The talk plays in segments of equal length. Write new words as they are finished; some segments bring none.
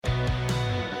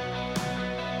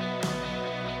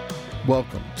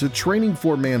Welcome to Training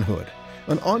for Manhood,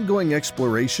 an ongoing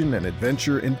exploration and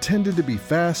adventure intended to be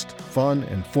fast, fun,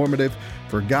 and informative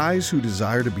for guys who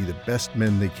desire to be the best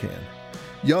men they can.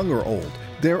 Young or old,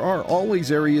 there are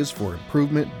always areas for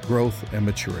improvement, growth, and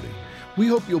maturity. We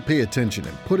hope you'll pay attention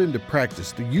and put into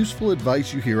practice the useful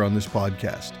advice you hear on this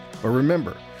podcast. But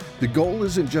remember, the goal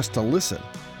isn't just to listen,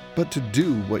 but to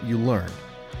do what you learn.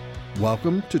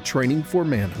 Welcome to Training for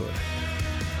Manhood.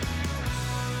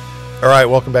 All right,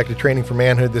 welcome back to Training for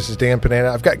Manhood. This is Dan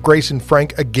Panetta. I've got Grayson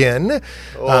Frank again.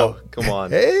 Come on.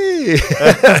 Hey.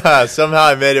 Somehow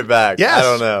I made it back. Yes. I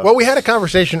don't know. Well, we had a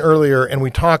conversation earlier, and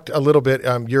we talked a little bit.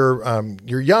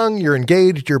 You're young, you're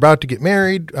engaged, you're about to get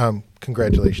married.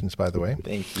 Congratulations, by the way.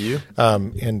 Thank you.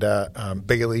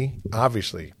 Bailey,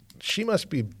 obviously, she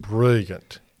must be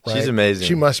brilliant. Right? She's amazing.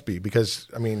 She must be, because,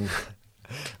 I mean...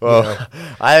 Well,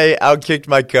 I outkicked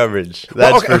my coverage.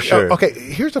 That's for sure. Okay,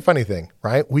 here's the funny thing,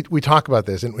 right? We talk about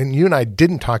this, and you and I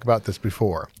didn't talk about this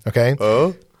before, okay?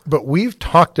 Oh? But we've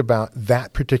talked about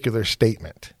that particular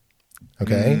statement,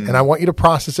 okay? And I want you to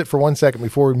process it for 1 second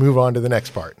before we move on to the next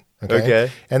part, okay?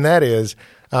 And that is,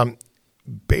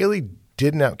 Bailey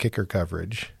didn't outkick her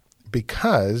coverage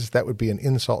because that would be an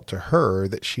insult to her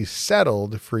that she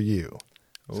settled for you.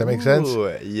 Does that make sense?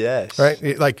 Yes.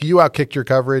 Right? Like you outkicked your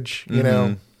coverage, you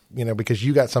know, because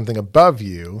you got something above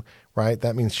you, right?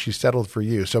 That means she settled for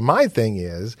you. So my thing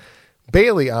is,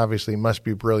 Bailey obviously must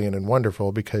be brilliant and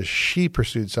wonderful because she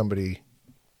pursued somebody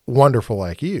wonderful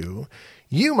like you.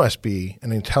 You must be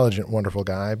an intelligent, wonderful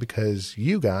guy because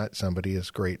you got somebody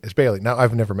as great as Bailey. Now,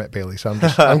 I've never met Bailey, so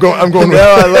I'm going.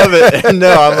 No, I love it.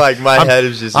 No, I'm like, my head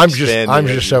is just expanding. I'm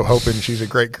just so hoping she's a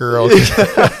great girl.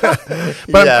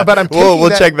 But I'm we'll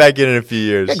check back in a few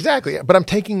years. Exactly. But I'm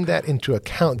taking that into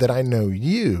account that I know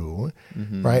you,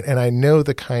 right? And I know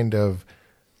the kind of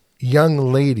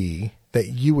young lady that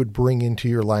you would bring into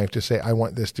your life to say, I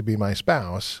want this to be my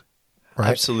spouse.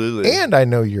 Right? Absolutely. And I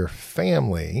know your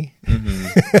family.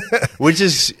 Which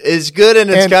is good and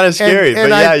it's kind of scary.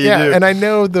 But you do. And I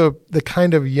know the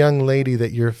kind of young lady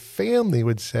that your family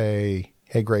would say,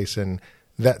 hey, Grayson,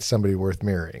 that's somebody worth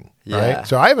marrying. Yeah. Right?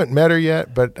 So I haven't met her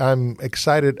yet, but I'm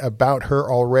excited about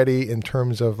her already in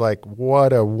terms of like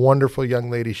what a wonderful young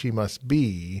lady she must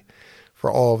be for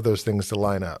all of those things to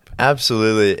line up.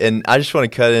 Absolutely. And I just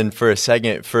want to cut in for a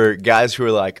second for guys who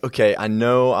are like, okay, I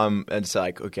know it's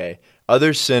like, okay,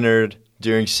 other-centered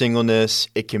during singleness,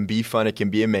 it can be fun, it can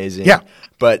be amazing. Yeah.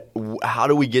 But how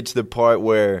do we get to the part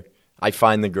where I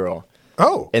find the girl?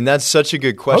 Oh. And that's such a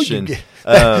good question.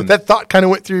 That thought kind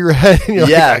of went through your head. And you're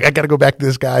like, I got to go back to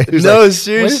this guy.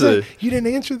 Seriously. You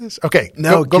didn't answer this? Okay.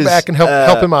 No, go back and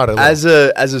help him out a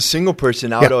little. As a single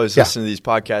person, I would always listen to these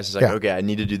podcasts. It's like, okay, I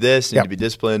need to do this, I need to be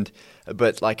disciplined.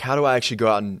 But like, how do I actually go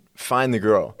out and find the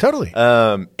girl? Totally.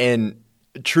 And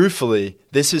truthfully,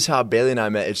 this is how Bailey and I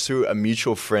met. It's through a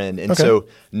mutual friend. And so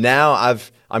now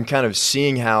I'm kind of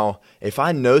seeing how if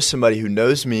I know somebody who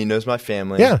knows me, knows my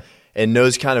family, and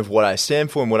knows kind of what I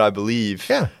stand for and what I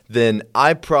believe, then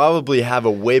I probably have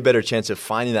a way better chance of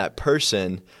finding that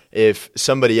person if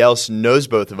somebody else knows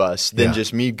both of us than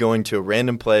just me going to a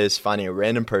random place, finding a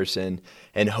random person,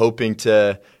 and hoping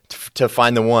to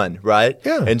find the one, right?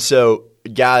 Yeah. And so,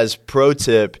 guys, pro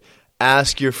tip,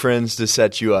 ask your friends to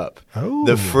set you up. Oh.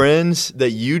 The friends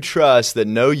that you trust, that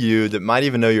know you, that might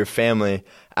even know your family,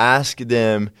 ask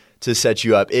them to set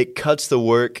you up. It cuts the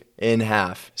work in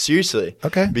half. Seriously.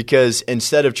 Okay. Because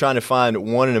instead of trying to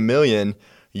find one in a million,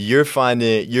 you're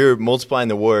multiplying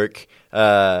the work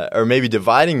or maybe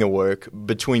dividing the work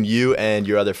between you and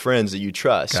your other friends that you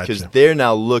trust. Because they're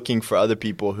now looking for other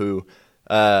people who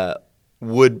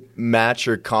would match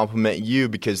or complement you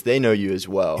because they know you as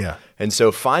well. Yeah. And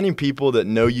so finding people that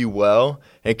know you well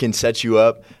and can set you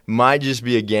up might just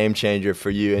be a game changer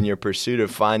for you in your pursuit of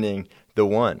finding the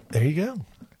one. There you go.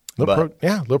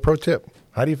 Little pro tip.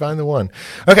 How do you find the one?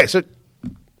 Okay, so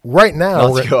right now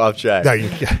let's go off track. No,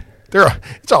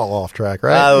 it's all off track,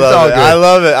 right? I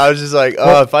love it. I was just like,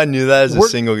 if I knew that as a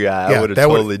single guy, I would have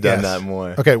totally done that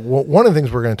more. Okay, well, one of the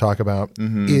things we're going to talk about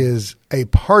is a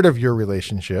part of your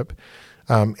relationship,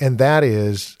 and that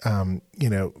is,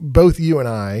 both you and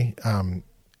I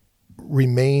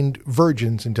remained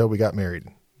virgins until we got married.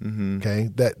 Okay,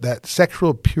 that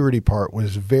sexual purity part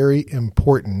was very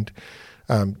important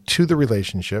to the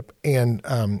relationship. And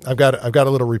I've got a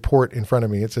little report in front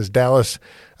of me. It says Dallas,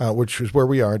 which is where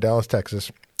we are, Dallas,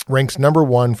 Texas, ranks number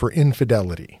 1 for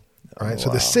infidelity. All right. Oh, so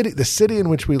the city in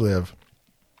which we live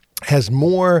has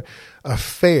more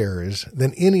affairs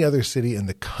than any other city in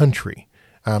the country.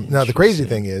 Now, the crazy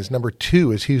thing is, number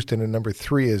 2 is Houston, and number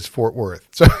 3 is Fort Worth.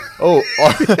 So, we're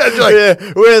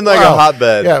in like a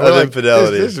hotbed of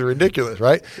infidelity. This is ridiculous,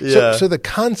 right? Yeah. So the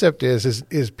concept is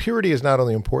purity is not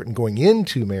only important going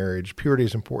into marriage, purity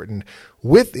is important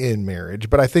within marriage.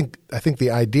 But I think the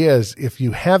idea is if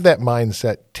you have that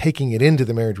mindset, taking it into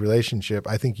the marriage relationship,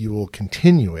 I think you will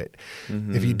continue it.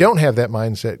 Mm-hmm. If you don't have that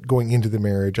mindset going into the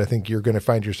marriage, I think you're going to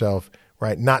find yourself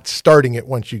not starting it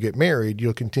once you get married.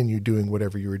 You'll continue doing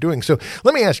whatever you were doing. So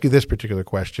let me ask you this particular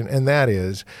question, and that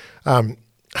is,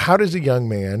 how does a young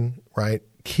man,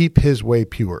 keep his way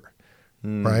pure?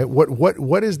 Right?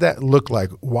 What does that look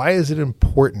like? Why is it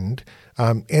important?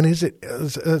 And is it?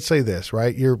 Let's say this,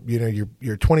 right? You're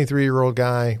 23-year-old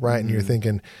guy, right? And you're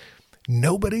thinking,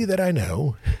 nobody that I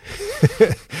know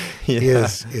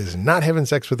is not having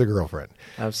sex with a girlfriend.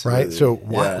 Absolutely. Right? So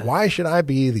why should I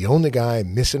be the only guy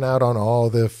missing out on all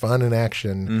the fun and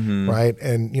action, right?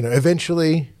 And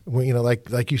eventually,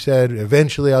 like you said,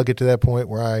 eventually I'll get to that point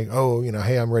where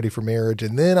hey, I'm ready for marriage,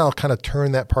 and then I'll kind of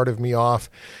turn that part of me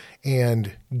off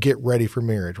and get ready for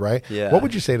marriage, right? Yeah. What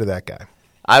would you say to that guy?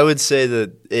 I would say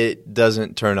that it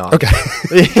doesn't turn off. Okay.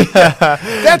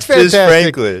 That's fantastic. Just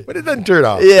frankly. But it doesn't turn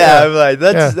off. Yeah. I'm like,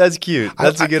 that's cute.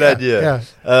 That's a good idea.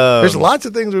 Yeah. There's lots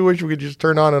of things we wish we could just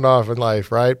turn on and off in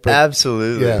life, right? But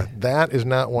absolutely. Yeah. That is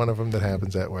not one of them that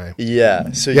happens that way.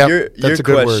 Yeah. So your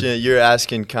question, you're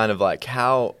asking kind of like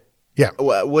how,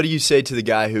 what do you say to the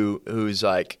guy who's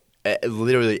like,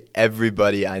 literally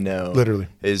everybody I know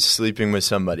is sleeping with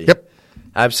somebody? Yep.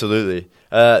 Absolutely.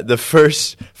 The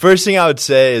first thing I would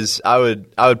say is I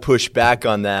would push back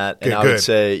on that, and I would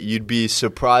say you'd be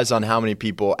surprised on how many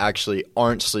people actually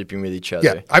aren't sleeping with each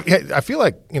other. Yeah, I feel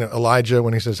like Elijah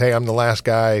when he says, "Hey, I'm the last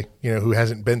guy who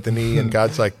hasn't bent the knee," and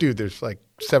God's like, "Dude, there's like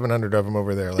 700 of them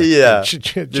over there." Like,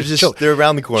 they're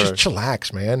around the corner. Just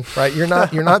chillax, man. Right? You're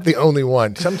not the only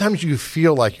one. Sometimes you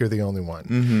feel like you're the only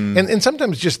one, and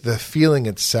sometimes just the feeling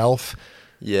itself.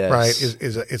 Yes. Right.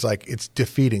 It's like it's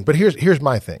defeating. But here's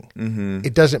my thing. Mm-hmm.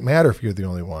 It doesn't matter if you're the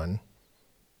only one,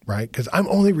 right? Because I'm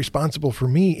only responsible for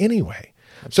me anyway.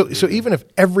 Absolutely. So even if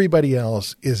everybody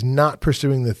else is not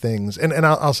pursuing the things, and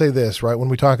I'll say this, right? When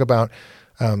we talk about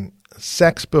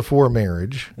sex before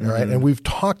marriage, all right, and we've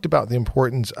talked about the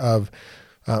importance of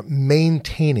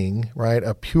maintaining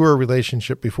a pure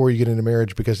relationship before you get into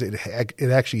marriage, because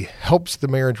it actually helps the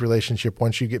marriage relationship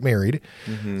once you get married.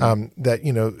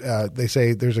 They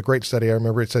say there's a great study. I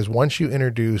remember it says once you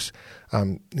introduce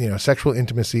sexual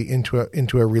intimacy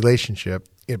into a relationship,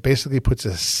 it basically puts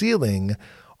a ceiling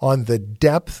on the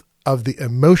depth of the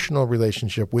emotional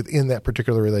relationship within that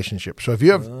particular relationship. So if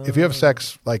you have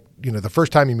sex, like, the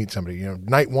first time you meet somebody,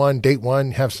 night one, date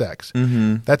one, have sex,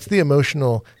 that's the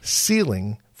emotional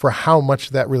ceiling for how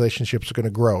much that relationship is going to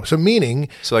grow. So meaning,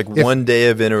 one day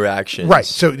of interaction. Right.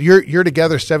 So you're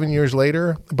together 7 years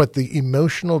later, but the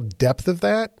emotional depth of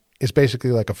that is basically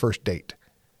like a first date.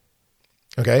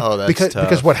 Okay. Oh, that's tough.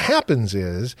 Because what happens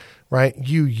is,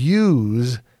 you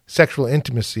use sexual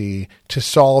intimacy to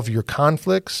solve your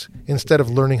conflicts instead of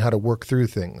learning how to work through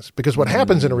things. Because what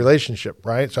happens in a relationship,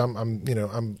 right? So I'm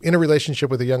in a relationship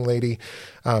with a young lady.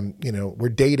 We're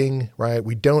dating, right?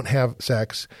 We don't have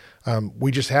sex.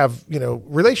 We just have,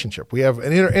 relationship. We have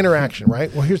an interaction,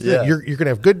 right? Well, here's the thing. You're going to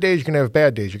have good days. You're going to have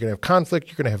bad days. You're going to have conflict.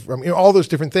 You're going to have all those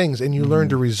different things, and you learn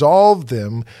to resolve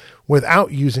them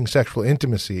without using sexual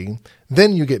intimacy.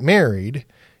 Then you get married.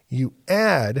 You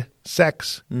add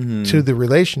sex to the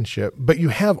relationship, but you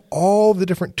have all the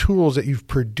different tools that you've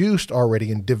produced already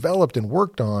and developed and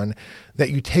worked on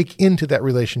that you take into that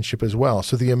relationship as well.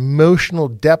 So the emotional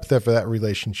depth of that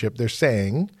relationship, they're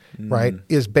saying,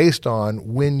 is based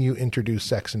on when you introduce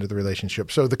sex into the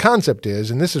relationship. So the concept is,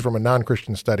 and this is from a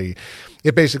non-Christian study,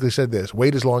 it basically said this: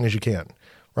 wait as long as you can.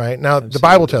 Right now, absolutely. The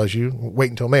Bible tells you wait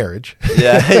until marriage.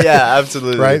 Yeah,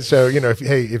 absolutely. Right, so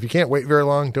if you can't wait very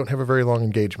long, don't have a very long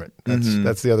engagement.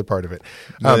 That's the other part of it.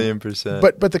 1,000,000%.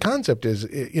 But the concept is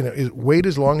wait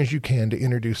as long as you can to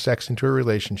introduce sex into a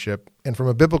relationship. And from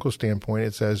a biblical standpoint,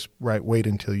 it says wait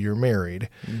until you're married.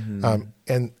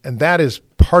 And that is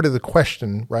part of the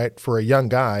question, right? For a young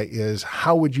guy, is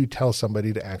how would you tell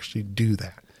somebody to actually do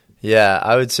that? Yeah,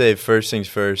 I would say first things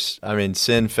first. I mean,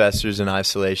 sin festers in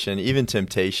isolation. Even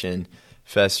temptation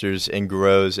festers and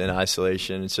grows in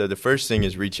isolation. And so the first thing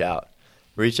is reach out.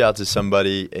 Reach out to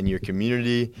somebody in your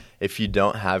community. If you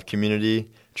don't have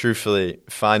community, truthfully,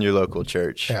 find your local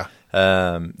church. Yeah.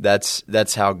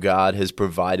 That's how God has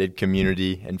provided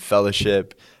community and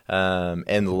fellowship.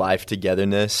 and life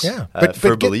togetherness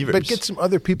for believers. But get some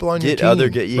other people on your team.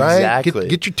 Exactly. Right?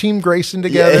 Get your team Grayson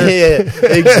together. Yeah,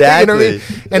 exactly. You know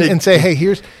what I mean? And say, hey,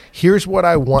 here's what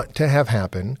I want to have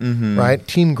happen. Mm-hmm. Right?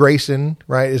 Team Grayson,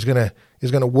 right, is gonna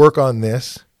work on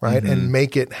this, right, mm-hmm. and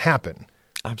make it happen.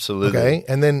 Absolutely. Okay,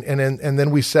 and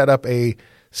then we set up a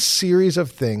series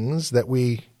of things that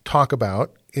we talk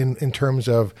about in terms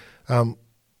of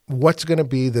what's going to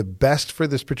be the best for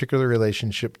this particular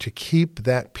relationship to keep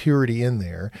that purity in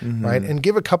there, mm-hmm. right? And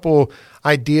give a couple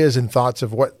ideas and thoughts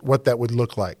of what that would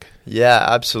look like. Yeah,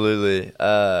 absolutely.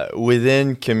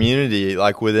 Within community,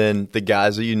 like within the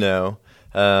guys that you know,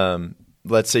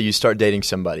 let's say you start dating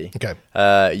somebody. Okay.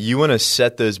 You want to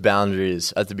set those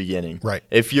boundaries at the beginning. Right.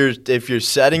 If you're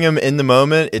setting them in the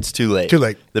moment, it's too late. Too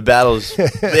late. The battle's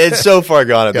it's so far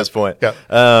gone at this point. Yeah.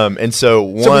 And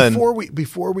so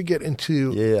before we get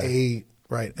into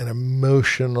an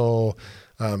emotional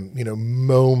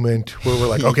moment where we're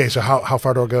like, okay, so how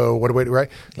far do I go? What do we do? Right?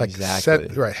 Like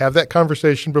exactly. Have that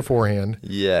conversation beforehand.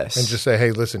 Yes. And just say,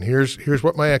 hey, listen, here's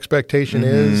what my expectation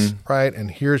mm-hmm. is, right? And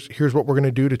here's what we're going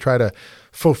to do to try to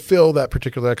fulfill that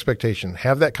particular expectation.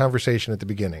 Have that conversation at the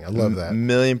beginning. I love that.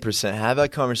 1,000,000%. Have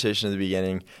that conversation at the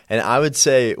beginning. And I would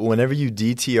say whenever you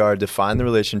DTR, define the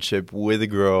relationship with a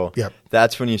girl,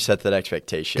 that's when you set that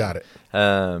expectation. Got it.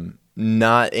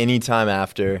 Not any time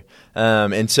after.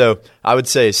 And so I would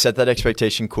say set that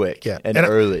expectation quick and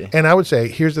early. And I would say,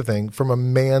 here's the thing. From a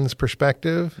man's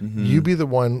perspective, mm-hmm. you be the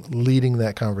one leading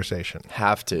that conversation.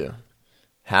 Have to.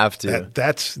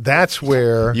 That's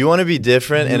where you want to be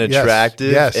different and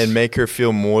attractive and make her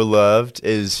feel more loved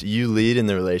is you lead in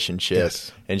the relationship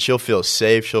and she'll feel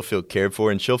safe, she'll feel cared for,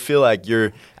 and she'll feel like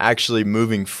you're actually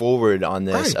moving forward on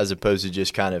this as opposed to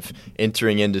just kind of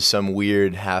entering into some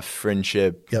weird half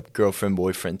friendship girlfriend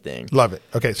boyfriend thing. Love it.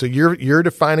 Okay, so you're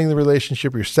defining the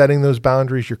relationship, you're setting those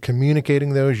boundaries, you're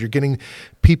communicating those, you're getting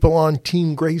people on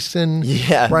Team Grayson,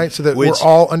 right? So that we're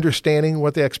all understanding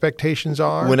what the expectations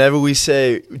are. Whenever we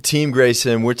say Team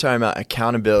Grayson, we're talking about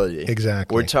accountability.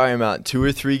 Exactly. We're talking about 2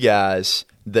 or 3 guys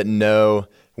that know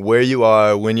where you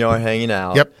are, when you are hanging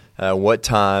out, what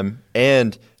time.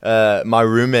 And my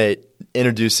roommate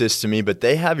introduced this to me, but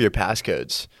they have your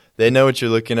passcodes. They know what you're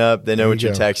looking up. They know what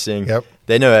you're texting. Yep.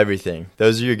 They know everything.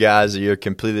 Those are your guys that you're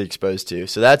completely exposed to.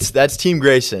 So that's Team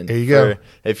Grayson. There you go.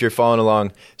 If you're following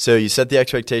along. So you set the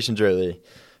expectations early.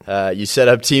 You set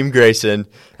up Team Grayson,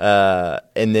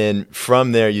 and then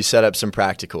from there you set up some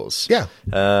practicals. Yeah.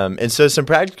 And so some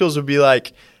practicals would be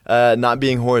like not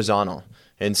being horizontal.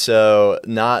 And so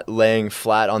not laying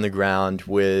flat on the ground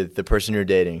with the person you're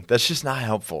dating. That's just not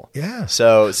helpful. Yeah.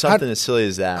 So something as silly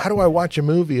as that. How do I watch a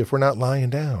movie if we're not lying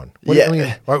down? Are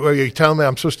you telling me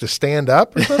I'm supposed to stand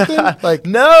up or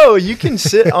something? No, you can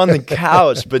sit on the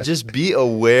couch, but just be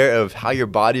aware of how your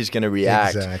body's going to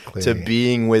react to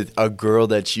being with a girl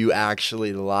that you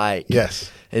actually like.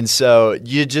 Yes. And so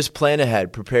you just plan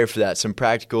ahead, prepare for that. Some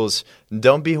practicals.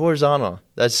 Don't be horizontal.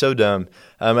 That's so dumb.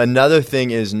 Another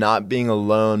thing is not being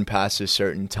alone past a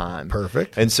certain time.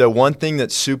 Perfect. And so one thing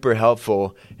that's super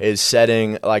helpful is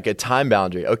setting like a time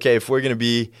boundary. Okay, if we're going to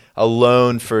be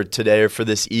alone for today or for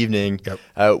this evening,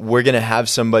 we're going to have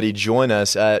somebody join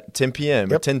us at 10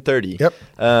 p.m. or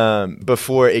 10:30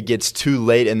 before it gets too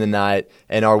late in the night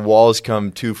and our walls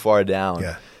come too far down.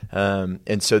 Yeah.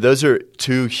 And so those are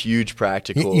 2 huge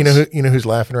practicals. You know who's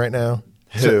laughing right now?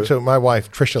 Who? So my wife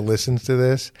Trisha listens to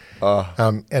this, so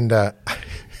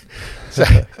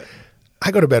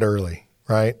I go to bed early,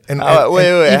 right? And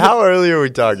wait, how early are we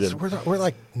talking? We're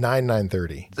like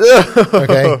 9:30.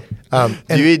 Okay.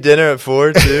 Do you eat dinner at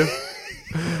 4 too?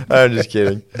 I'm just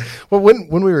kidding. Well, when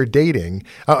we were dating,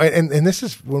 and this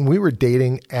is when we were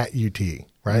dating at UT,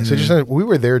 right? Mm-hmm. So we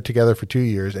were there together for 2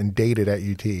 years and dated at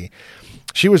UT.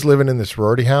 She was living in the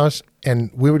sorority house,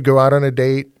 and we would go out on a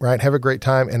date, right, have a great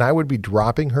time, and I would be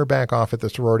dropping her back off at the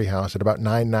sorority house at about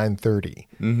 9:30.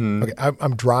 Mm-hmm. Okay,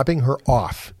 I'm dropping her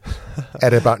off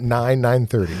at about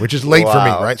 9:30, which is late for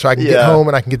me, right? So I can get home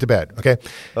and I can get to bed, okay?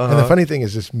 And the funny thing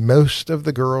is most of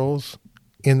the girls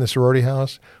in the sorority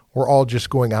house were all just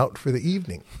going out for the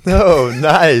evening. Oh,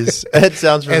 nice. That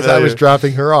sounds familiar. As I was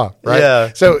dropping her off, right?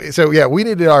 Yeah. So yeah, we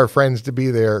needed our friends to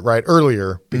be there, right,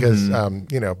 earlier because,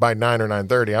 by 9 or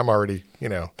 9:30, I'm already,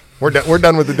 we're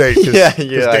done with the date.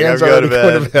 Dan's already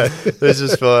going to bed. This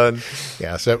is fun.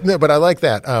 Yeah. So, no, but I like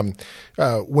that.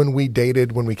 When we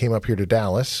dated, when we came up here to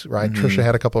Dallas, right, Trisha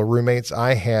had a couple of roommates.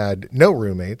 I had no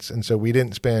roommates. And so we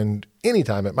didn't spend any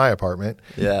time at my apartment.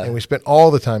 Yeah. And we spent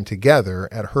all the time together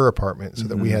at her apartment so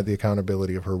that we had the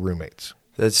accountability of her roommates.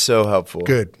 That's so helpful.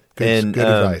 Good. Good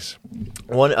advice.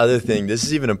 One other thing, this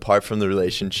is even apart from the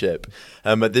relationship,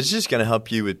 but this is just going to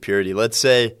help you with purity. Let's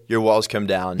say your walls come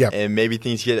down and maybe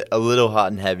things get a little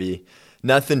hot and heavy.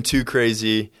 Nothing too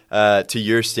crazy to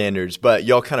your standards, but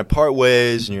y'all kind of part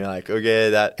ways and you're like,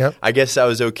 okay, I guess that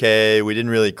was okay. We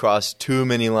didn't really cross too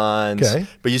many lines,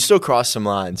 but you still crossed some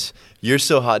lines. You're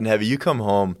still hot and heavy. You come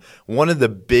home. One of the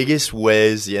biggest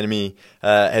ways the enemy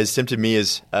has tempted me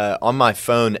is on my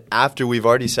phone after we've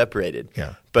already separated.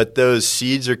 Yeah. But those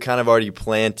seeds are kind of already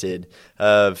planted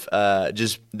of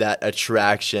just that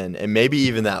attraction and maybe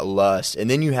even that lust. And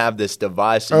then you have this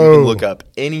device that you can look up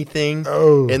anything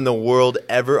in the world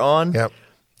ever on. Yep.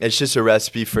 It's just a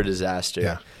recipe for disaster.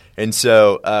 Yeah. And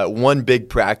so one big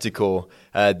practical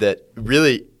that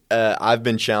really I've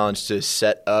been challenged to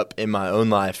set up in my own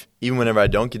life, even whenever I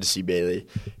don't get to see Bailey,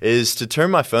 is to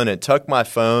turn my phone in, tuck my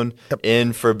phone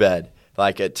in for bed.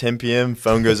 Like at 10 p.m.,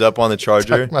 phone goes up on the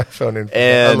charger. Tuck my phone in.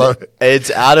 And I love it. It's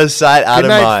out of sight, out Good of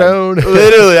night, mind. phone.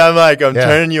 Literally, I'm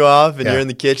turning you off, and you're in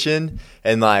the kitchen,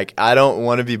 and like I don't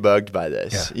want to be bugged by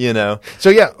this, you know. So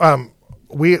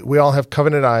we all have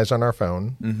Covenant Eyes on our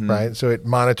phone, right? So it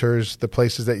monitors the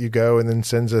places that you go, and then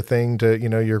sends a thing to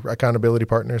your accountability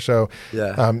partner. So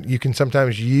you can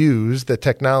sometimes use the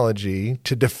technology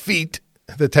to defeat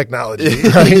the technology,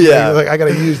 right? Like, I got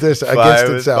to use this against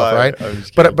itself, right?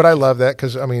 But I love that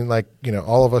because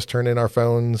all of us turn in our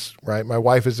phones, right? My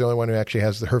wife is the only one who actually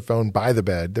has her phone by the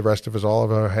bed. The rest of us all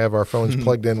have our phones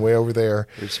plugged in way over there.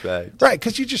 Respect, right?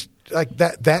 Because you just like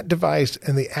that device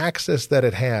and the access that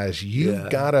it has. You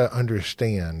gotta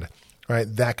understand.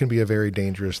 Right, that can be a very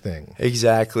dangerous thing.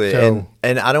 Exactly, so,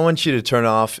 and I don't want you to turn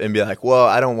off and be like, "Well,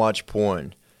 I don't watch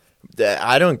porn."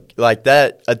 I don't like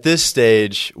that at this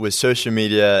stage with social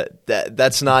media.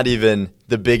 That's not even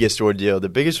the biggest ordeal. The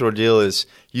biggest ordeal is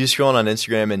you scrolling on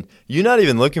Instagram and you're not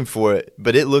even looking for it,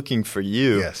 but it looking for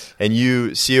you. Yes. And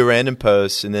you see a random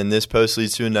post, and then this post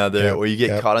leads to another, or you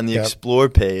get caught on the Explore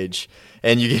page.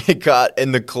 And you get caught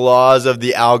in the claws of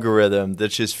the algorithm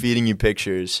that's just feeding you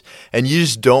pictures. And you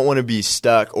just don't want to be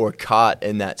stuck or caught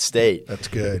in that state. That's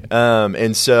good.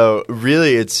 And so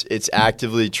really it's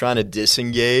actively trying to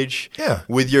disengage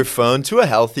with your phone to a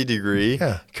healthy degree.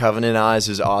 Yeah. Covenant Eyes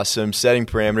is awesome. Setting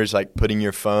parameters like putting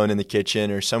your phone in the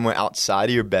kitchen or somewhere outside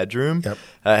of your bedroom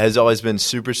has always been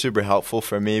super, super helpful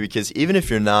for me because even if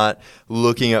you're not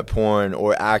looking at porn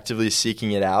or actively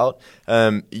seeking it out,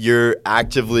 you're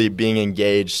actively being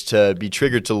engaged to be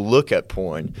triggered to look at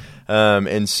porn.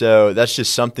 And so that's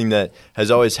just something that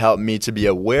has always helped me to be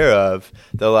aware of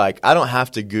that, like, I don't have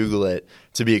to Google it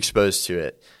to be exposed to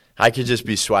it. I could just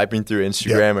be swiping through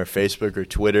Instagram or Facebook or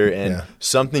Twitter and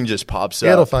something just pops up.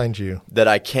 It'll find you. That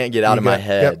I can't get out of my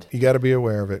head. You got to be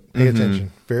aware of it. Pay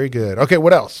attention. Very good. Okay,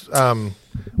 what else?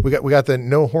 We got the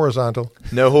no horizontal.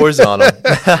 No horizontal.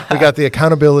 We got the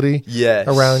accountability yes.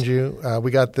 around you.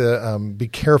 We got the be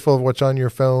careful of what's on your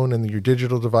phone and your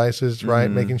digital devices, right?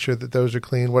 Making sure that those are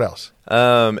clean. What else?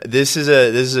 This is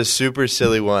a super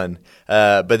silly one,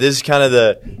 but this is kind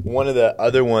of one of the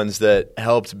other ones that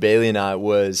helped Bailey and I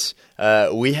was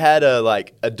we had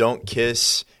a don't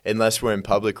kiss unless we're in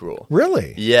public rule.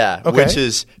 Really? Yeah. Okay.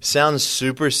 Which sounds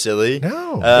super silly.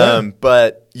 No.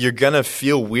 But you're going to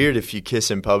feel weird if you kiss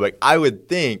in public, I would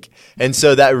think. And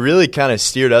so that really kind of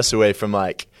steered us away from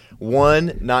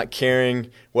one, not caring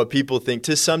what people think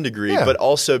to some degree, but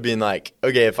also being like,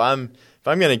 okay, if I'm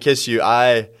going to kiss you,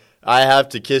 I have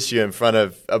to kiss you in front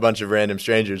of a bunch of random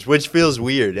strangers, which feels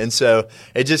weird. And so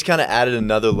it just kind of added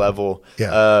another level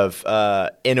of,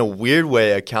 in a weird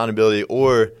way, accountability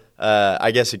or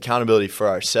I guess accountability for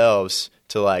ourselves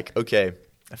to okay,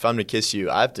 if I'm going to kiss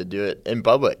you, I have to do it in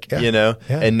public,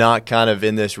 and not kind of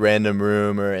in this random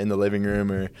room or in the living room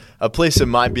or a place that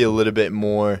might be a little bit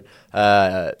more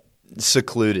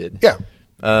secluded. Yeah.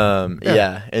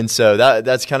 And so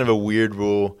that's kind of a weird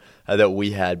rule that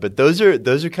we had. But those are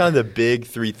kind of the big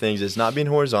three things. It's not being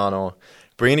horizontal,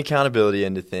 bringing accountability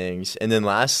into things, and then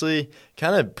lastly,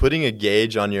 kind of putting a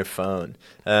gauge on your phone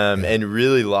and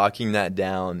really locking that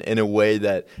down in a way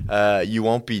that you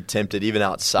won't be tempted even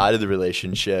outside of the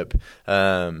relationship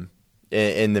in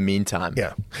the meantime.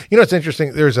 Yeah. It's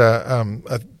interesting. There's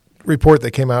a report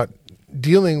that came out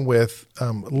dealing with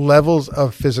levels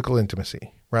of physical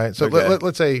intimacy, right? So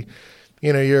let's say,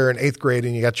 you're in 8th grade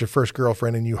and you got your first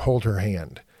girlfriend and you hold her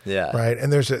hand. Yeah. Right.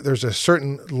 And there's a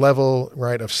certain level,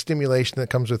 right, of stimulation that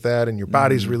comes with that, and your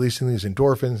body's releasing these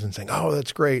endorphins and saying, "Oh,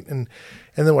 that's great." And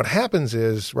then what happens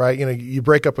is, right, you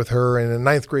break up with her, and in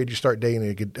 9th grade you start dating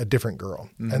a different girl.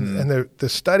 And the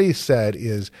study said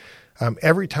is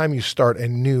every time you start a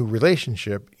new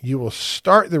relationship, you will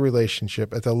start the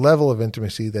relationship at the level of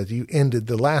intimacy that you ended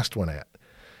the last one at.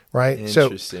 right?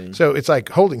 So it's like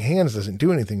holding hands doesn't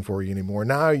do anything for you anymore.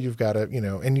 Now you've got to,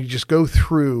 and you just go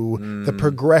through the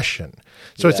progression.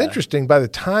 So it's interesting. By the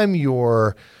time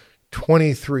you're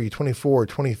 23, 24,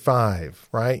 25,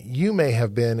 right? You may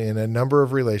have been in a number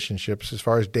of relationships as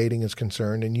far as dating is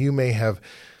concerned, and you may have,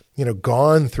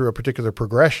 gone through a particular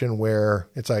progression where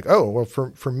it's like, oh, well,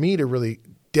 for me to really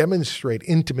demonstrate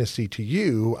intimacy to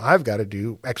you, I've got to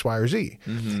do X, Y, or Z.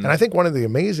 And I think one of the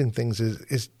amazing things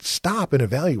is stop and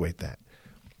evaluate that.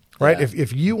 Right. Yeah.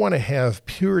 If you want to have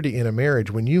purity in a marriage,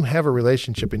 when you have a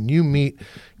relationship and you meet,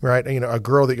 right, a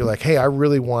girl that you're like, hey,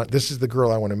 this is the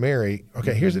girl I want to marry.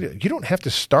 Okay, here's the deal. You don't have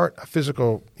to start a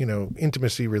physical,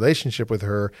 intimacy relationship with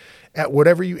her at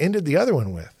whatever you ended the other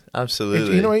one with.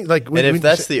 Absolutely. If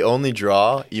that's the only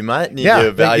draw, you might need to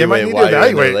evaluate why you're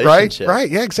in the relationship. Right.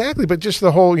 Yeah, exactly. But just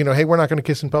the whole, hey, we're not going to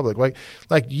kiss in public.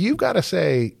 Like you've got to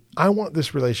say, I want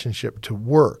this relationship to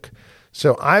work.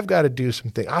 So I've got to do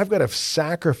something. I've got to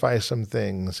sacrifice some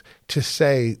things to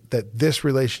say that this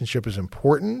relationship is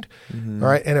important, all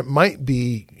right? And it might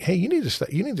be, hey, you need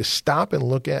to stop and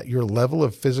look at your level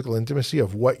of physical intimacy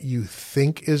of what you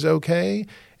think is okay,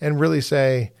 and really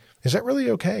say, is that really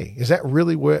okay? Is that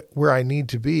really where I need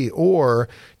to be? Or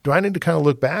do I need to kind of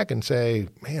look back and say,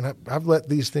 man, I've let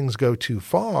these things go too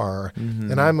far,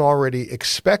 and I'm already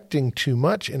expecting too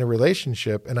much in a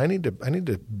relationship, and I need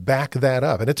to back that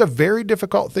up. And it's a very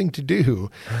difficult thing to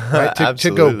do, right? to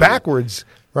go backwards,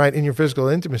 right, in your physical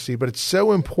intimacy. But it's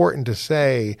so important to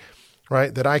say,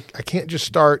 right, that I can't just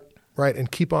start, right,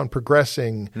 and keep on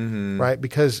progressing, right,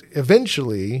 because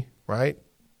eventually, right,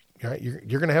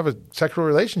 you're going to have a sexual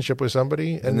relationship with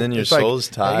somebody, and then your soul's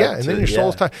tied. Yeah, and then your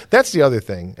soul's tied. That's the other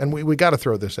thing, and we got to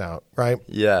throw this out, right?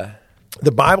 Yeah,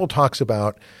 the Bible talks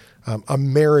about a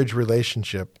marriage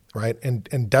relationship, right,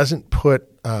 and doesn't put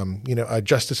a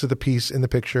justice of the peace in the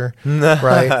picture,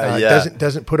 right?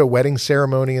 Doesn't put a wedding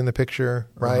ceremony in the picture,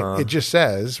 right? It just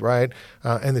says, right,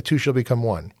 and the two shall become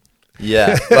one.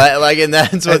 Yeah, and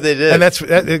that's what they did. And that's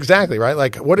exactly right.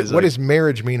 Like, what does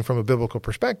marriage mean from a biblical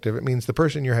perspective? It means the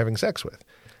person you're having sex with.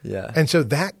 Yeah. And so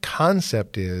that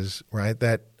concept is, right,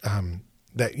 that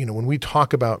when we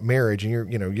talk about marriage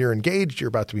and you're engaged, you're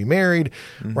about to be married,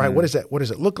 right? What is that? What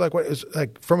does it look like? What is,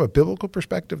 like, from a biblical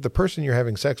perspective, the person you're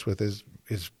having sex with is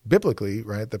biblically,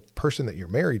 right, the person that you're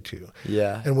married to.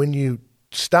 Yeah. And when you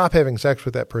stop having sex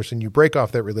with that person, you break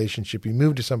off that relationship, you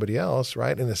move to somebody else,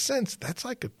 right? In a sense, that's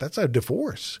a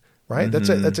divorce, right? That's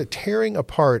a tearing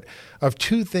apart of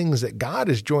two things that God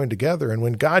has joined together. And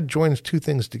when God joins two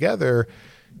things together,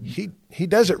 he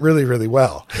does it really, really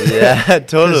well. Yeah,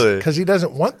 totally. Because he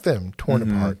doesn't want them torn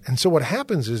apart. And so what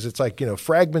happens is it's like,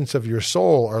 fragments of your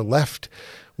soul are left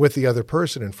with the other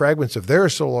person, and fragments of their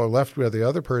soul are left with the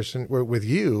other person, with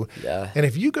you. Yeah. And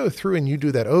if you go through and you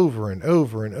do that over and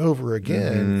over and over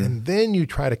again, and then you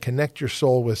try to connect your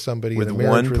soul with somebody in a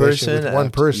marriage relationship with one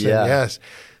person, yes,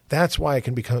 that's why it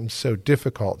can become so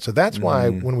difficult. So that's why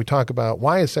when we talk about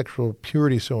why is sexual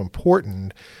purity so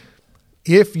important,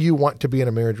 if you want to be in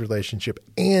a marriage relationship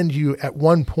and you at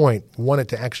one point want it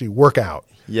to actually work out.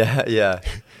 Yeah.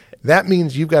 That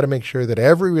means you've got to make sure that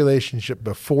every relationship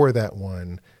before that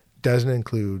one doesn't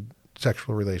include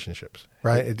sexual relationships,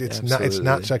 right? It's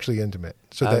not sexually intimate.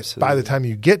 So that by the time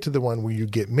you get to the one where you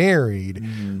get married,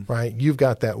 right, you've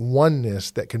got that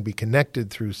oneness that can be connected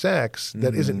through sex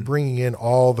that isn't bringing in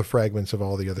all the fragments of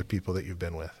all the other people that you've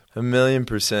been with.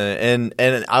 1,000,000%.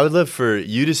 And I would love for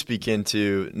you to speak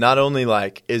into not only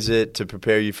like, is it to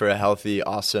prepare you for a healthy,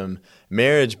 awesome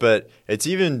marriage, but it's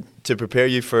even to prepare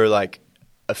you for like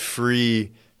a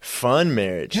free, fun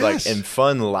marriage, like, and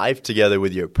fun life together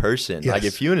with your person. Like,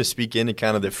 if you want to speak into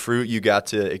kind of the fruit you got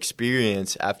to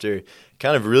experience after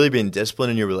kind of really being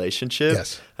disciplined in your relationship,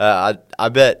 I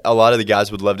bet a lot of the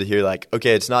guys would love to hear, like,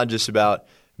 okay, it's not just about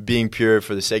being pure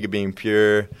for the sake of being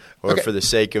pure or for the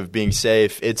sake of being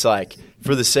safe. It's like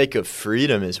for the sake of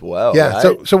freedom as well. Yeah.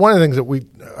 Right? So one of the things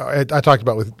that I talked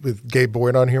about with Gabe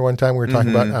Boyd on here one time, we were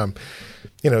talking about,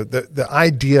 the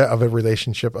idea of a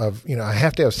relationship of, I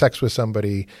have to have sex with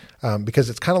somebody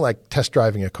because it's kind of like test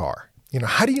driving a car.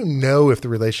 How do you know if the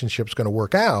relationship's going to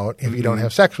work out if you don't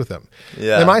have sex with them?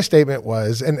 Yeah. And my statement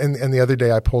was, and the other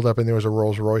day I pulled up and there was a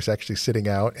Rolls Royce actually sitting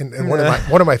out. And one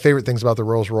of my favorite things about the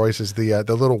Rolls Royce is the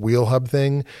little wheel hub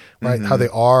thing, right? How they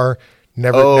are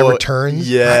never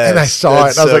turns. Yes, and I saw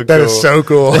it. And I was like, that is so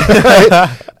cool.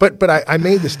 But I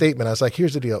made the statement. I was like,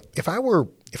 here's the deal. If I were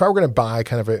going to buy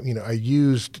kind of a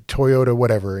used Toyota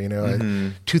whatever,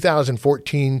 a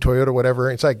 2014 Toyota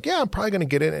whatever, it's like, I'm probably going to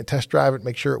get in and test drive it,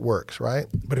 make sure it works, right?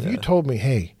 But if you told me,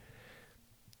 hey,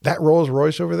 that Rolls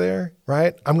Royce over there,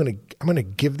 right? I'm going to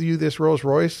give you this Rolls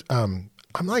Royce.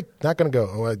 I'm like not going to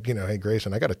go, hey,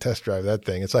 Grayson, I got to test drive that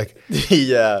thing. It's like,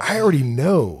 yeah, I already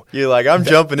know. You're like, I'm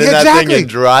jumping in that thing and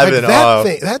driving off.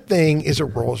 That thing is a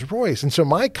Rolls Royce. And so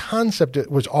my concept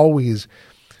was always,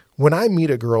 when I meet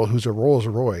a girl who's a Rolls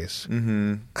Royce,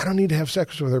 I don't need to have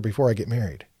sex with her before I get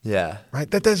married. Yeah.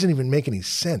 Right? That doesn't even make any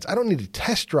sense. I don't need to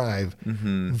test drive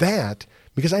that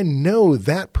because I know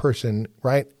that person,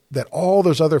 right, that all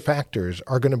those other factors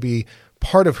are going to be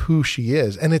part of who she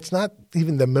is. And it's not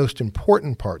even the most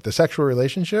important part, the sexual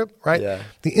relationship, right? Yeah.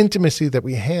 The intimacy that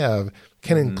we have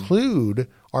can include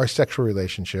our sexual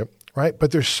relationship, right?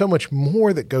 But there's so much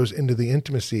more that goes into the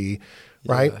intimacy,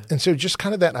 right? Yeah. And so just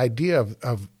kind of that idea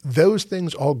of those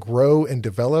things all grow and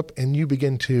develop, and you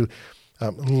begin to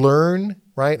learn,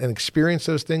 right, and experience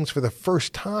those things for the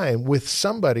first time with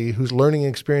somebody who's learning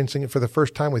and experiencing it for the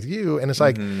first time with you. And it's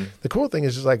like, the cool thing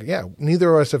is like, yeah,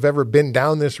 neither of us have ever been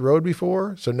down this road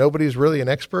before, so nobody's really an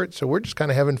expert. So we're just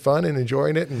kind of having fun and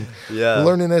enjoying it and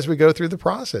learning as we go through the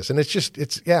process. And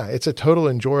it's a total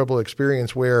enjoyable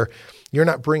experience where you're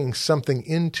not bringing something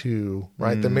into,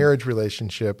 right, the marriage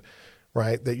relationship,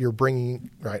 right, that you're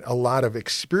bringing, right, a lot of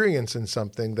experience in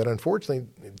something that unfortunately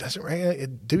doesn't really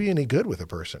do you any good with a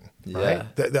person,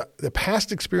 right? The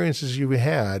past experiences you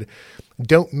had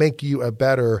don't make you a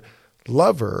better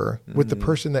lover with the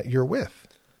person that you're with.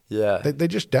 Yeah. They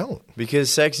just don't. Because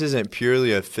sex isn't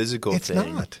purely a physical thing. It's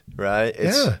not. Right?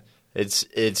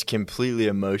 It's completely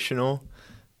emotional,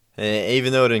 and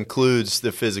even though it includes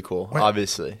the physical,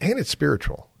 obviously. And it's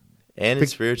spiritual.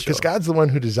 Because God's the one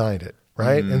who designed it.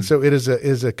 Right. And so it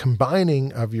is a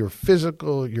combining of your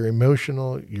physical, your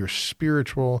emotional, your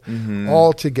spiritual,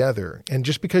 all together. And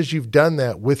just because you've done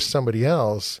that with somebody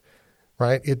else,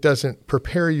 right, it doesn't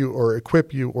prepare you or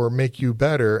equip you or make you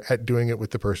better at doing it with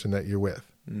the person that you're with.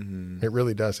 It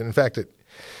really doesn't. In fact, it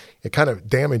kind of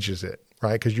damages it,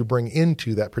 right? Because you bring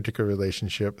into that particular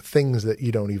relationship things that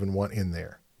you don't even want in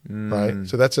there. Right.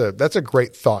 So that's a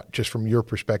great thought just from your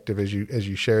perspective as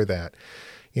you share that.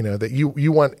 You know, that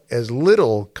you want as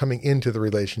little coming into the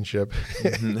relationship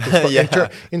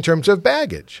in terms of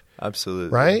baggage. Absolutely.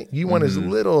 Right? You want as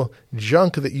little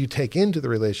junk that you take into the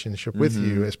relationship with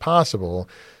you as possible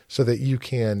so that you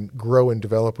can grow and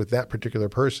develop with that particular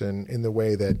person in the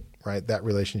way that, right, that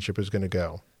relationship is going to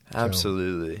go.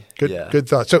 Absolutely. Good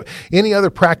thought. So any other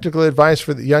practical advice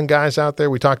for the young guys out there?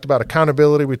 We talked about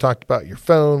accountability. We talked about your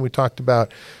phone. We talked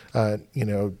about, that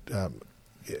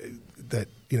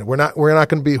we're not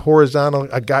going to be horizontal.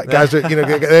 Guys are,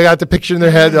 they got the picture in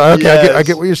their head. Okay, yes. I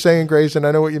get what you're saying, Grayson.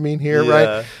 I know what you mean here,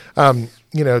 right?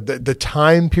 The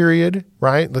time period,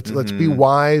 right? Let's be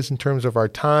wise in terms of our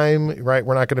time, right?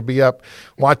 We're not going to be up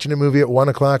watching a movie at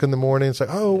 1:00 in the morning. It's like,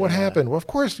 oh, what happened? Well, of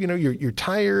course, you're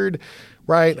tired,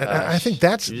 right? And I think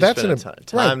that's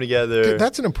time together.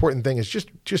 That's an important thing. Is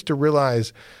just to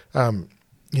realize,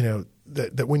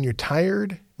 that when you're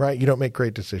tired, right, you don't make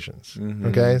great decisions.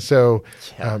 Okay. So,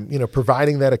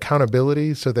 providing that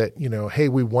accountability so that, hey,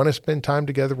 we want to spend time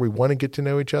together. We want to get to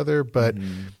know each other, but,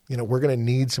 we're going to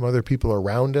need some other people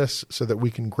around us so that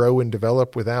we can grow and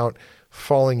develop without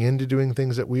falling into doing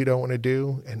things that we don't want to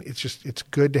do. And it's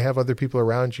good to have other people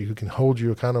around you who can hold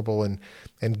you accountable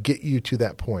and get you to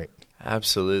that point.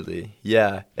 Absolutely.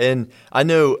 Yeah. And I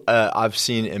know I've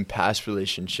seen in past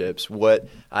relationships what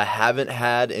I haven't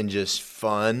had in just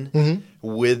fun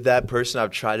with that person, I've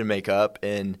tried to make up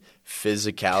in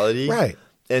physicality. Right.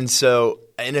 And so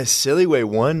in a silly way,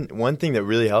 one thing that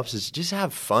really helps is just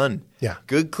have fun. Yeah.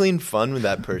 Good, clean fun with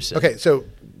that person. Okay. So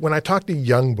when I talk to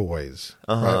young boys,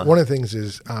 right, one of the things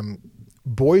is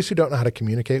boys who don't know how to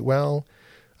communicate well,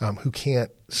 who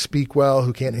can't speak well,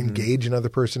 who can't engage another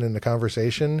person in a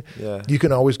conversation, you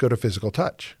can always go to physical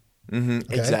touch.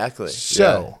 Okay? Exactly.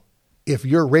 So if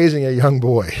you're raising a young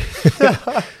boy,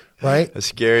 right? A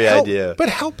scary idea. But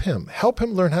help him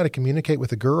learn how to communicate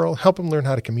with a girl, help him learn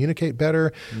how to communicate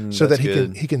better so that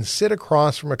he can sit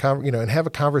across from and have a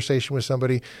conversation with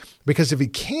somebody, because if he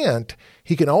can't,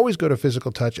 he can always go to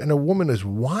physical touch. And a woman is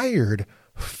wired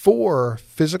for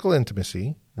physical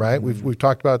intimacy, right? We've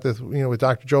talked about this, with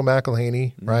Dr. Joe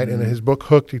McElhaney, right? And in his book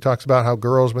Hooked, he talks about how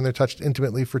girls, when they're touched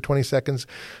intimately for 20 seconds,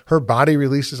 her body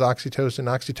releases oxytocin.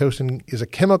 Oxytocin is a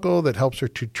chemical that helps her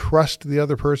to trust the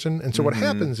other person. And so what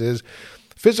happens is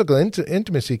physical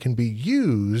intimacy can be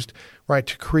used, right,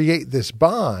 to create this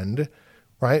bond,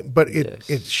 right? But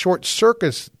it short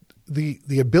circuits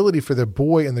the ability for the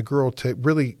boy and the girl to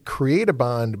really create a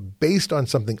bond based on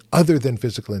something other than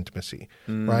physical intimacy,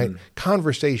 right?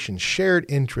 Conversation, shared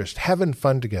interest, having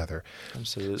fun together.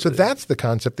 Absolutely. So that's the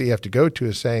concept that you have to go to,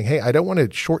 is saying, hey, I don't want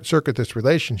to short circuit this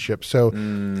relationship. So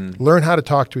learn how to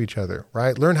talk to each other,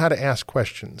 right? Learn how to ask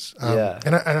questions.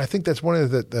 And I think that's one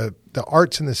of the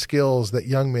arts and the skills that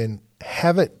young men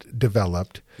haven't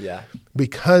developed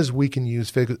because we can use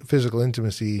physical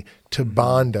intimacy to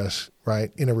bond us,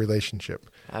 right, in a relationship.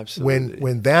 Absolutely.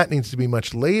 When that needs to be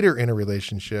much later in a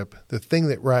relationship, the thing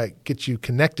that gets you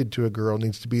connected to a girl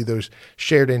needs to be those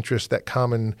shared interests, that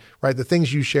common, right, the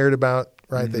things you shared about,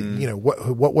 right, that, you know,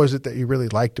 what was it that you really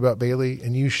liked about Bailey?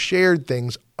 And you shared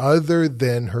things other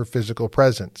than her physical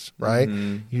presence, right?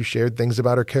 You shared things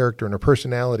about her character and her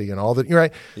personality and all that,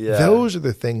 right? Yeah. Those are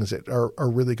the things that are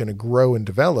really going to grow and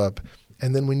develop.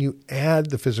 And then when you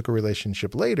add the physical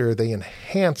relationship later, they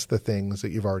enhance the things that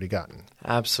you've already gotten.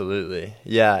 Absolutely.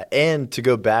 Yeah. And to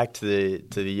go back to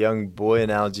the young boy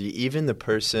analogy, even the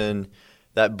person,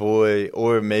 that boy,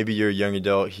 or maybe you're a young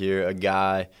adult here, a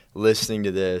guy listening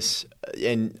to this,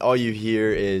 and all you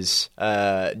hear is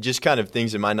just kind of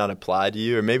things that might not apply to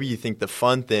you, or maybe you think the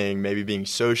fun thing, maybe being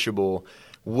sociable,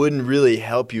 wouldn't really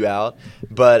help you out.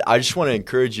 But I just want to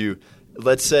encourage you,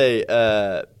 let's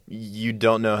say you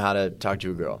don't know how to talk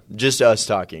to a girl, just us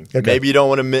talking. Okay. Maybe you don't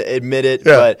want to admit it,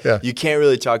 but you can't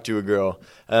really talk to a girl.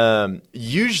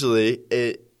 Usually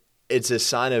it's a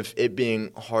sign of it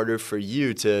being harder for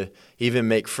you to even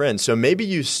make friends. So maybe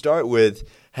you start with,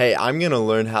 hey, I'm going to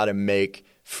learn how to make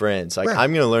friends. Like,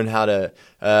 I'm going to learn how to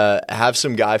have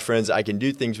some guy friends I can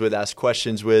do things with, ask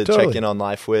questions with, check in on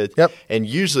life with. And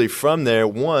usually from there,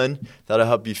 one, that'll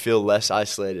help you feel less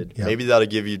isolated. Maybe that'll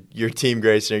give you your team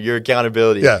grace or your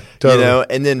accountability. You know?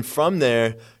 And then from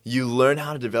there, you learn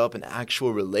how to develop an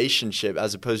actual relationship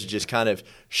as opposed to just kind of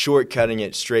shortcutting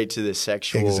it straight to the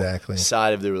sexual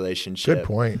side of the relationship. Good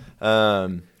point.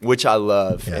 Which I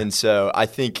love. And so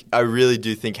I really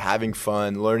do think having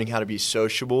fun, learning how to be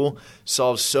sociable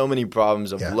solves so many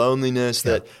problems of loneliness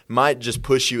that might just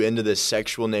push you into the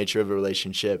sexual nature of a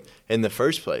relationship in the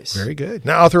first place. Very good.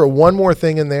 Now, I'll throw one more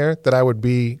thing in there that I would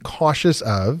be cautious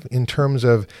of in terms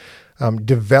of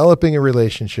developing a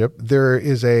relationship. There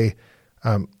is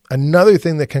another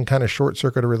thing that can kind of short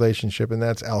circuit a relationship, and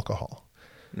that's alcohol.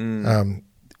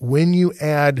 When you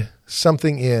add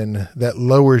something in that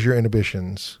lowers your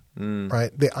inhibitions,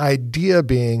 right? The idea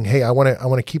being, hey, I want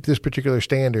to keep this particular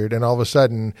standard, and all of a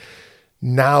sudden,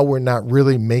 now we're not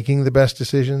really making the best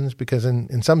decisions because,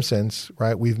 in some sense,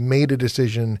 right, we've made a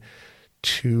decision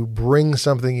to bring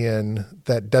something in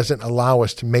that doesn't allow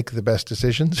us to make the best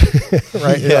decisions,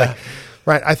 right?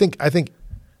 Right. I think.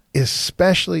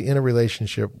 Especially in a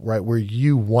relationship, right, where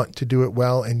you want to do it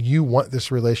well and you want this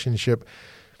relationship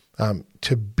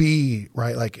to be,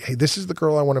 right, like, hey, this is the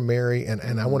girl I want to marry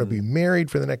and I want to be married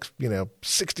for the next,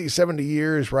 60, 70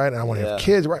 years, right, and I want to have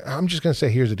kids, right? I'm just going to say,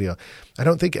 here's the deal. I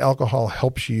don't think alcohol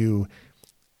helps you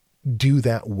do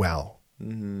that well,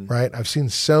 right? I've seen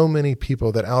so many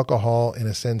people that alcohol, in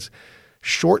a sense,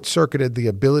 short-circuited the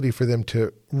ability for them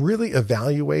to really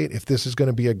evaluate if this is going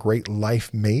to be a great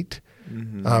life mate.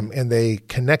 And they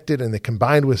connected and they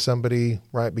combined with somebody,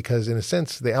 right? Because in a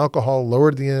sense, the alcohol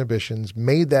lowered the inhibitions,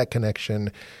 made that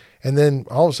connection. And then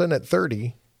all of a sudden at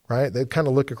 30, right, they kind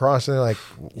of look across and they're like,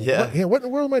 what in the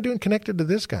world am I doing connected to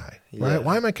this guy? Right?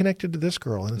 Why am I connected to this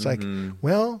girl? And it's like,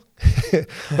 well,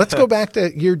 let's go back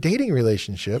to your dating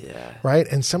relationship, right?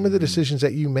 And some of the decisions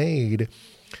that you made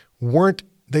weren't,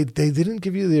 they didn't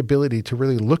give you the ability to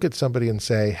really look at somebody and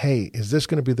say, hey, is this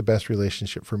going to be the best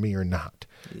relationship for me or not?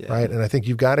 Right. And I think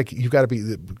you've got to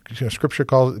be, Scripture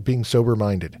calls it being sober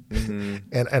minded.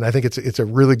 And I think it's a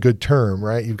really good term,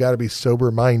 right? You've got to be sober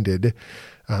minded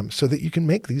so that you can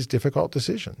make these difficult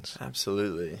decisions.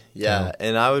 Absolutely. Yeah.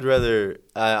 And I would rather,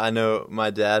 I know my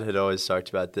dad had always talked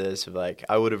about this, of like,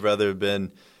 I would have rather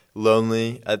been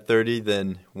lonely at 30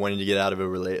 than wanting to get out of a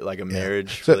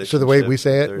marriage relationship. So the way we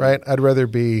say it, right? I'd rather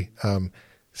be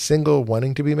single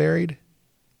wanting to be married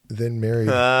than married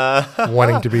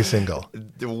wanting to be single.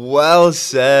 Well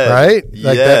said. Right?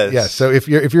 Like that, yeah. So if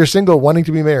you're single wanting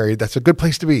to be married, that's a good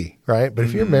place to be, right? But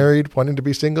if you're married wanting to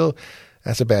be single,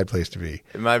 that's a bad place to be.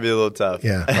 It might be a little tough.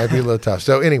 Yeah, it might be a little tough.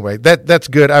 So anyway, that's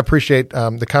good. I appreciate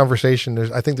the conversation.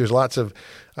 I think there's lots of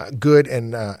good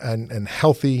and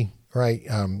healthy, right,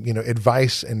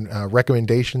 advice and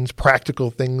recommendations,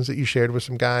 practical things that you shared with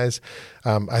some guys.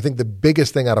 I think the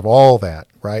biggest thing out of all that,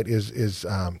 right, is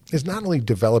not only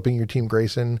developing your team,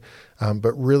 Grayson,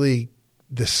 but really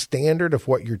the standard of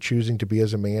what you're choosing to be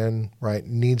as a man, right,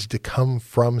 needs to come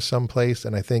from someplace.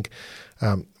 And I think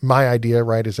my idea,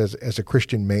 right, is as a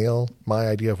Christian male, my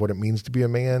idea of what it means to be a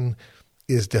man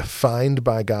is defined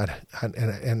by God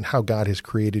and how God has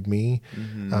created me.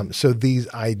 Mm-hmm. So these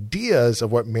ideas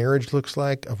of what marriage looks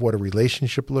like, of what a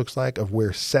relationship looks like, of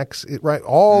where sex is, right,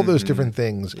 all those different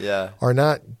things are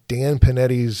not Dan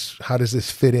Panetti's, how does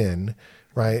this fit in,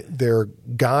 right? They're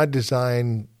God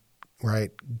designed,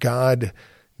 right, God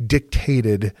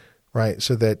dictated, right,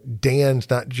 so that Dan's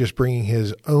not just bringing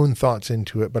his own thoughts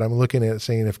into it, but I'm looking at it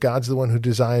saying, if God's the one who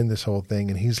designed this whole thing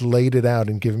and he's laid it out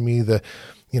and given me the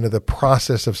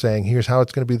process of saying, here's how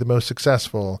it's going to be the most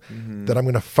successful, that I'm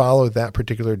going to follow that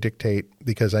particular dictate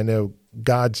because I know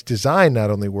God's design not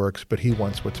only works, but he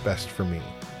wants what's best for me.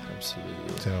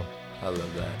 Absolutely. So I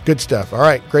love that. Good stuff. All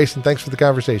right, Grayson, thanks for the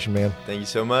conversation, man. Thank you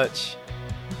so much.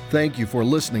 Thank you for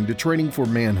listening to Training for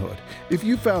Manhood. If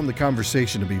you found the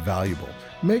conversation to be valuable,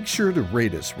 make sure to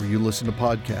rate us where you listen to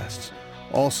podcasts.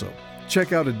 Also,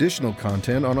 check out additional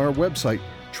content on our website,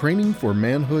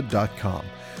 trainingformanhood.com.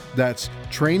 That's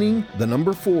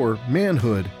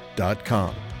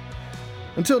training4manhood.com.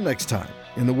 Until next time,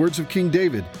 in the words of King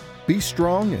David, be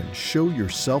strong and show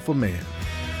yourself a man.